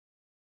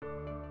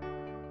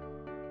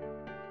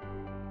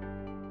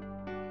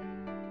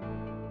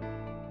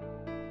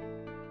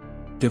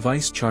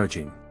Device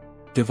charging.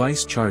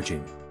 Device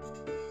charging.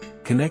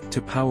 Connect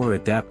to power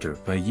adapter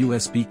by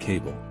USB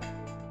cable.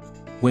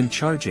 When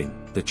charging,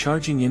 the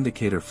charging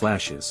indicator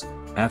flashes.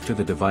 After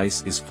the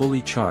device is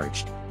fully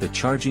charged, the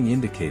charging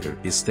indicator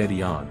is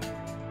steady on.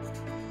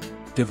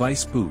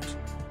 Device boot.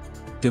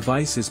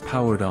 Device is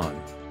powered on.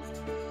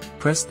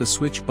 Press the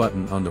switch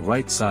button on the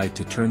right side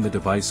to turn the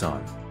device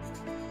on.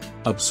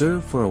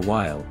 Observe for a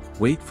while,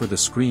 wait for the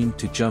screen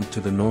to jump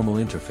to the normal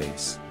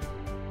interface.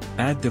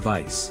 Add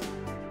device.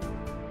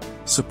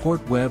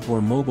 Support web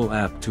or mobile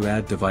app to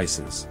add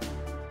devices.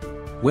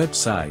 Web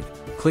side,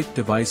 click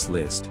device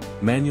list,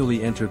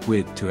 manually enter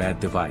GUID to add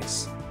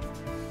device.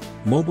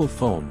 Mobile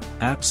phone,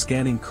 app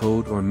scanning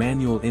code or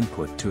manual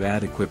input to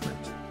add equipment.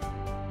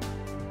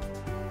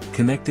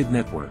 Connected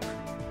network.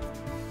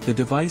 The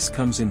device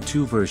comes in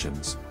two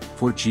versions,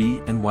 4G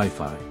and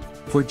Wi-Fi.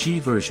 4G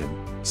version,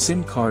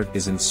 SIM card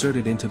is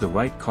inserted into the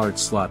right card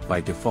slot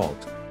by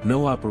default,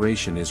 no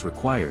operation is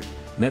required,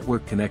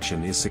 network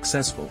connection is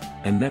successful,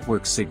 and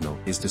network signal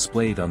is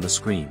displayed on the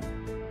screen.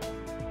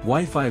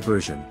 Wi-Fi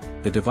version,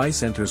 the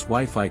device enters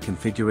Wi-Fi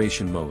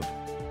configuration mode.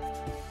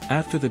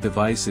 After the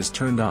device is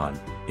turned on,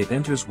 it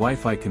enters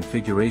Wi-Fi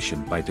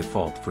configuration by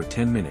default for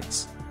 10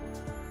 minutes.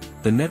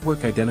 The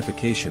network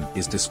identification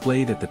is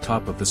displayed at the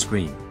top of the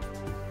screen.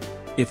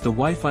 If the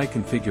Wi-Fi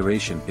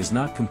configuration is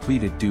not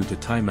completed due to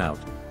timeout,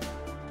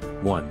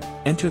 1.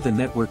 Enter the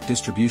network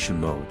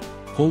distribution mode.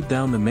 Hold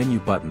down the menu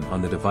button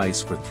on the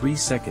device for 3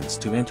 seconds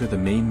to enter the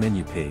main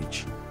menu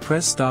page.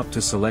 Press stop to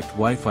select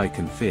Wi-Fi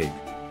config.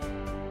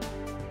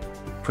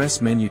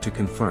 Press menu to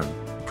confirm.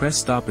 Press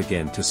stop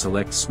again to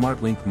select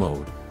SmartLink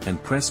mode,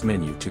 and press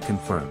menu to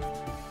confirm.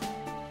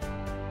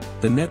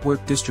 The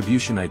network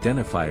distribution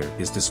identifier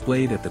is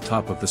displayed at the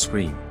top of the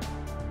screen.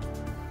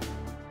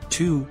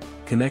 2.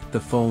 Connect the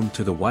phone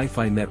to the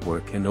Wi-Fi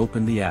network and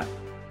open the app.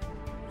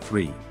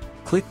 3.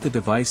 Click the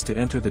device to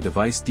enter the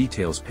device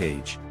details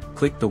page,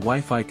 click the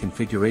Wi-Fi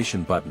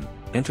configuration button,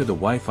 enter the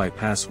Wi-Fi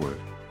password,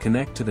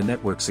 connect to the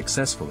network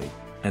successfully,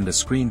 and the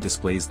screen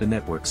displays the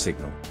network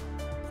signal.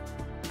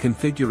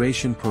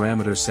 Configuration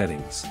parameter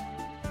settings.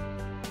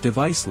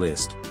 Device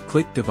list,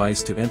 click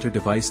device to enter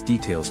device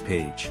details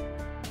page.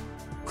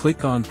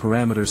 Click on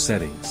parameter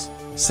settings.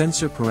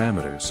 Sensor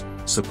parameters,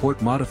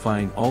 support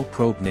modifying all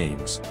probe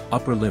names,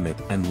 upper limit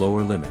and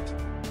lower limit.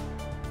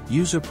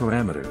 User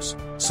parameters,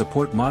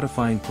 support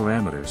modifying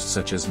parameters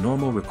such as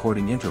normal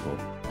recording interval,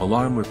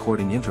 alarm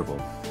recording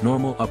interval,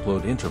 normal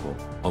upload interval,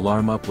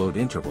 alarm upload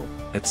interval,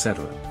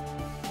 etc.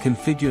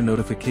 Configure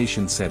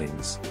notification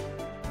settings.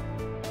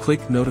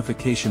 Click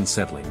Notification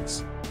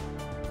Settings.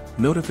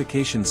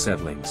 Notification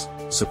settings,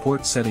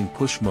 support setting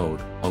push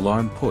mode,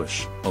 alarm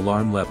push,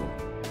 alarm level.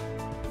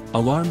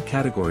 Alarm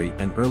category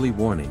and early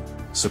warning,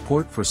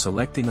 support for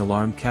selecting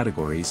alarm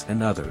categories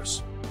and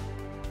others.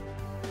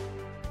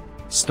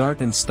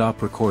 Start and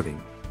stop recording.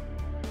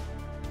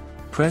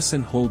 Press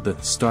and hold the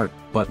Start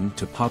button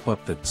to pop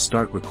up the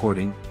Start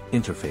Recording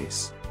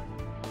interface.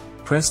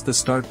 Press the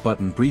Start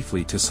button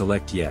briefly to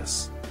select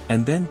Yes,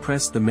 and then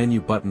press the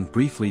Menu button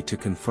briefly to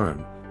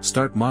confirm,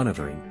 Start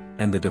monitoring,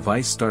 and the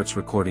device starts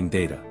recording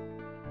data.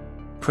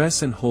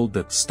 Press and hold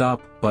the Stop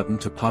button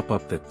to pop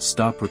up the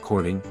Stop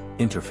Recording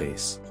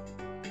interface.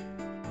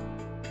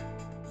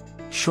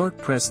 Short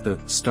press the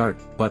Start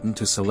button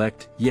to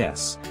select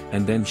Yes,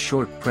 and then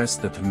short press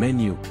the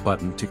Menu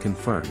button to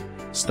confirm,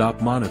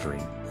 Stop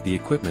monitoring, the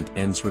equipment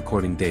ends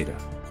recording data.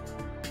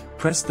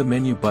 Press the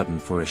Menu button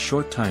for a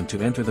short time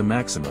to enter the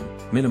maximum,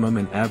 minimum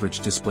and average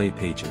display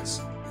pages.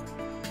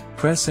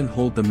 Press and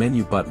hold the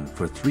Menu button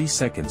for 3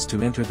 seconds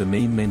to enter the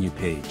main menu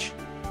page.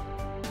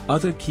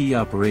 Other key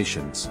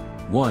operations: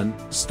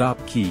 1.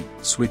 Stop key,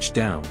 switch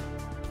down.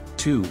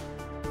 2.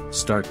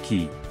 Start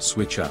key,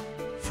 switch up.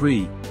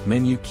 3.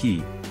 Menu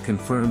key,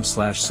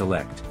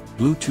 confirm/select,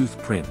 Bluetooth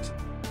print.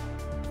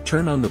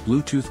 Turn on the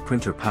Bluetooth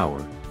printer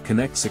power,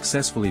 connect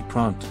successfully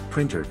prompt,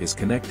 printer is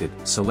connected,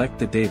 select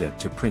the data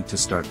to print to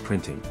start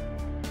printing.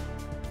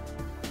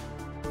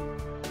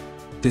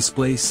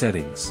 Display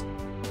settings.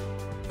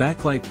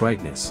 Backlight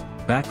brightness,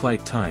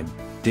 backlight time,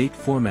 date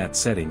format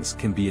settings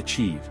can be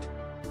achieved.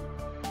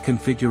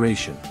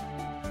 Configuration.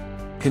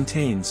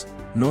 Contains,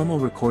 normal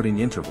recording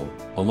interval,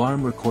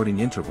 alarm recording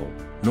interval,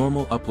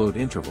 normal upload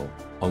interval,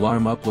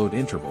 alarm upload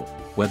interval,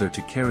 whether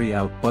to carry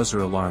out buzzer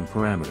alarm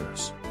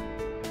parameters.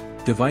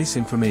 Device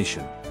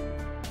information.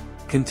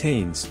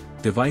 Contains,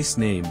 device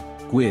name,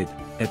 GUID,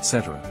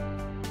 etc.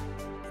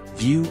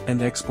 View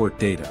and export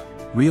data,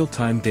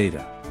 real-time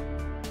data.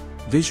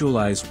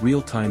 Visualize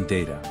real-time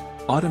data,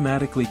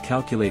 automatically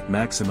calculate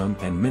maximum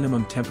and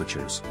minimum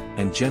temperatures,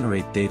 and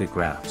generate data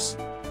graphs.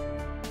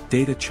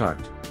 Data chart.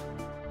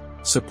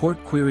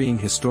 Support querying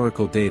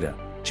historical data,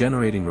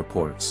 generating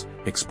reports,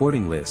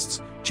 exporting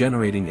lists,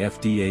 generating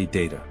FDA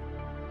data.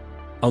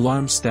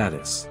 Alarm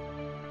status.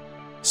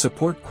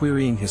 Support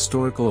querying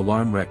historical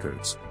alarm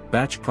records,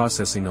 batch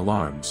processing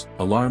alarms,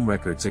 alarm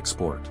records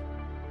export.